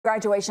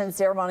Graduation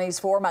ceremonies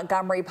for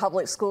Montgomery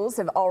Public Schools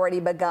have already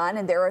begun,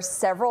 and there are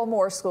several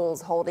more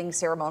schools holding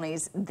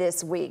ceremonies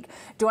this week.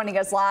 Joining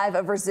us live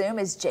over Zoom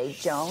is Jade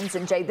Jones.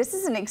 And Jade, this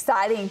is an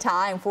exciting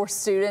time for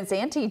students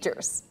and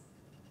teachers.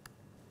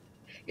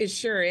 It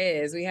sure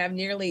is. We have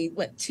nearly,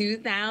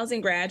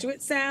 2,000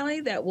 graduates,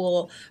 Sally, that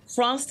will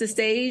cross the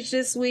stage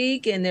this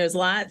week. And there's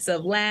lots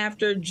of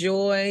laughter,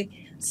 joy,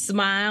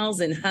 smiles,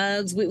 and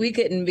hugs. We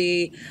couldn't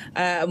be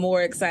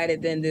more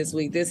excited than this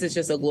week. This is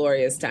just a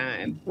glorious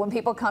time. When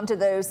people come to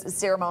those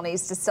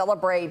ceremonies to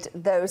celebrate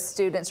those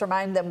students,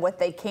 remind them what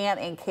they can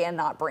and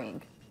cannot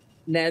bring.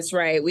 That's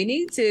right. We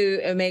need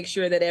to make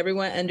sure that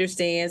everyone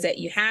understands that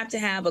you have to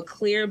have a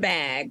clear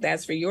bag.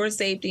 That's for your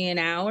safety and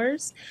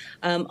ours.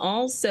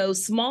 Also,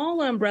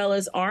 small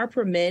umbrellas are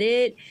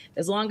permitted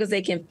as long as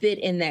they can fit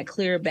in that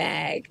clear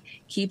bag.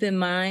 Keep in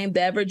mind,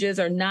 beverages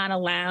are not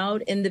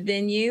allowed in the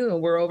venue, and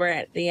we're over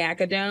at the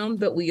Acadome,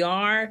 but we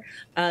are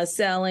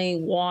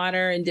selling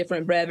water and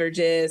different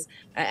beverages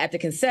at the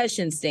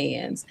concession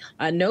stands.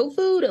 No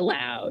food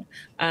allowed.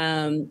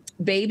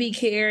 Baby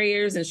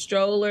carriers and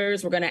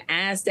strollers, we're going to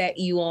ask that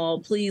you all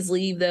please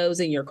leave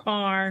those in your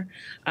car,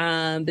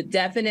 but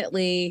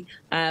definitely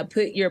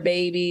put your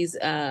baby's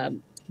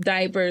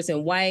diapers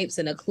and wipes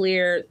in a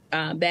clear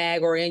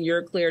bag or in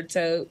your clear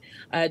tote,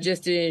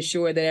 just to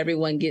ensure that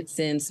everyone gets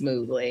in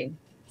smoothly.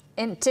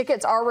 And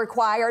tickets are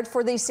required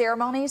for these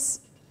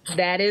ceremonies?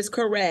 That is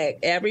correct.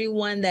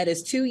 Everyone that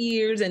is 2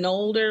 years and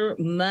older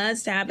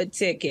must have a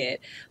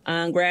ticket.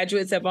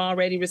 Graduates have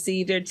already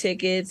received their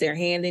tickets. They're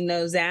handing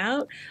those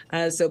out.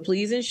 So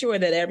please ensure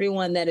that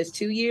everyone that is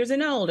 2 years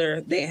and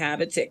older, they have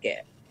a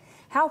ticket.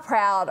 How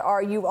proud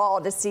are you all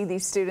to see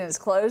these students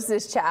close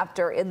this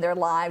chapter in their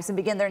lives and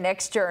begin their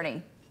next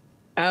journey?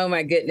 Oh,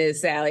 my goodness,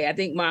 Sally. I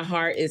think my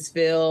heart is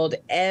filled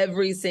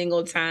every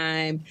single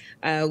time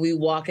we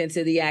walk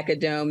into the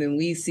Acadome and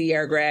we see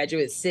our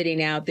graduates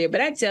sitting out there. But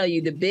I tell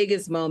you, the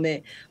biggest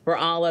moment for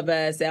all of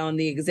us on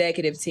the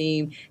executive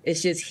team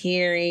is just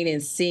hearing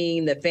and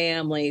seeing the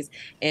families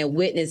and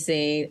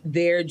witnessing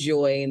their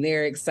joy and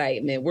their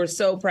excitement. We're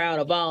so proud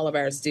of all of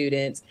our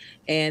students.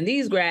 And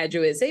these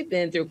graduates, they've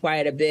been through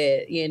quite a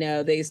bit. You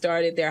know, they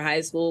started their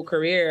high school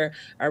career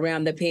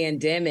around the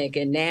pandemic,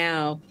 and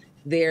now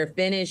they're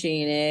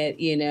finishing it,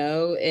 you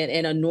know,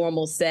 in a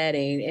normal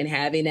setting and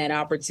having that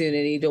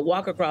opportunity to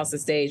walk across the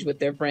stage with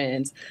their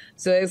friends.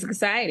 So it's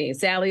exciting.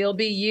 Sally, it'll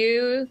be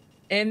you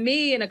and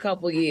me in a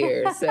couple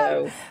years.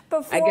 So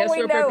I guess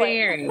we're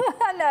preparing.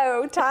 I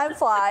know, time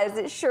flies.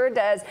 It sure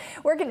does.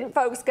 Where can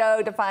folks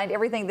go to find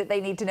everything that they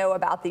need to know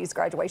about these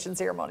graduation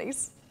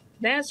ceremonies?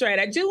 That's right.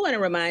 I do want to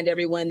remind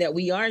everyone that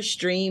we are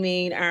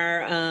streaming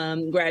our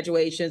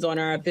graduations on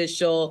our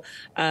official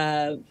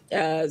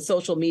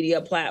social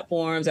media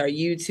platforms, our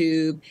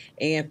YouTube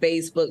and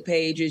Facebook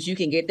pages. You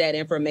can get that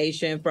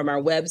information from our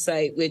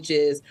website, which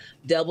is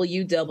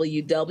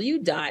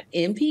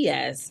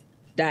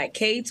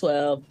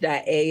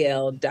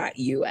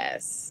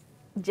www.mps.k12.al.us.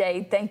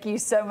 Jade, thank you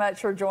so much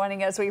for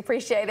joining us. We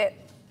appreciate it.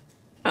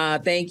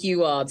 Thank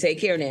you all.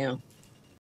 Take care now.